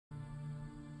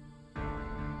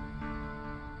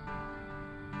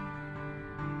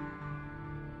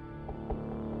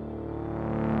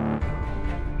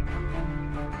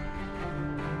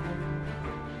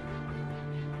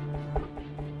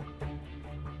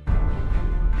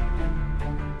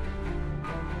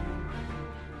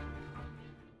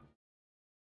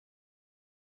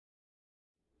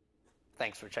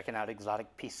Thanks for checking out XOTIC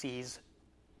PC's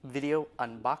video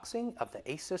unboxing of the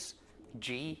ASUS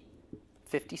G56.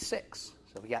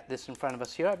 So we got this in front of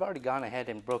us here. I've already gone ahead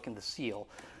and broken the seal.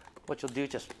 What you'll do,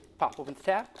 just pop open the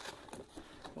tab.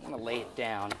 You want to lay it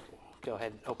down. Go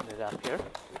ahead and open it up here.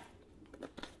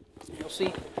 You'll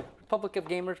see Republic of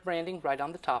Gamers branding right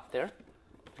on the top there.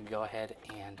 You go ahead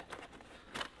and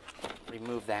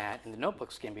remove that, and the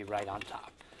notebook's going to be right on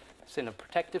top. It's in a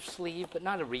protective sleeve, but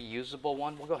not a reusable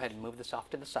one. We'll go ahead and move this off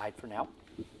to the side for now.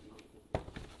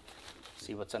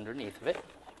 See what's underneath of it.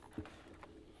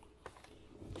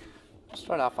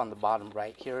 Start off on the bottom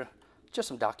right here. Just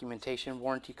some documentation,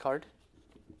 warranty card.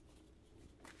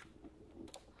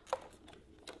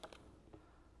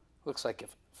 Looks like a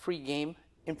free game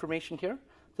information here.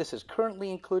 This is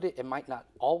currently included. It might not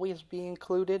always be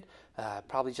included.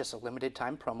 Probably just a limited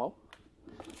time promo.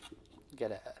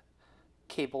 Get a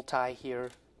cable tie here.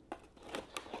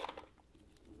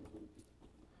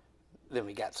 Then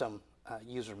we got some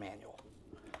user manual.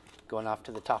 Going off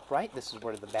to the top right, this is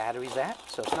where the battery's at.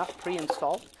 So it's not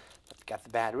pre-installed, but it's got the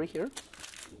battery here.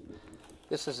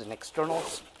 This is an external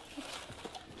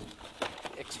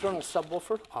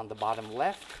subwoofer on the bottom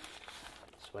left.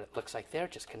 That's what it looks like there.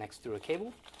 It just connects through a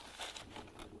cable.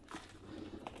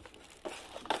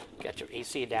 Got your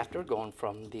AC adapter going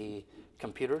from the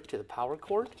computer to the power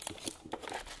cord.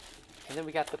 And then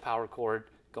we got the power cord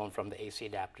going from the AC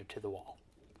adapter to the wall.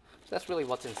 So that's really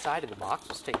what's inside of the box.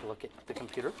 Let's take a look at the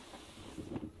computer.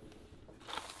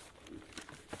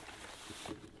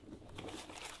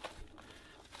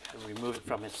 Remove it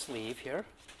from its sleeve here.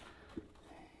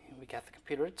 And we got the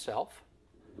computer itself.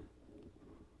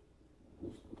 Go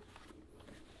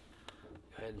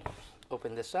ahead and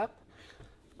open this up.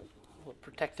 A little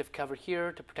protective cover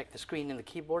here to protect the screen and the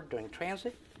keyboard during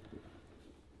transit.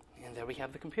 And there we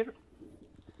have the computer.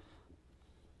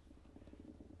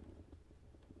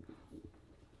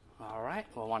 All right,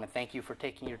 well, I want to thank you for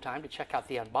taking your time to check out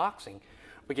the unboxing.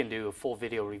 We can do a full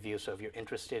video review, so if you're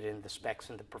interested in the specs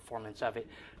and the performance of it,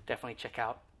 definitely check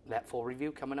out that full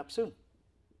review coming up soon.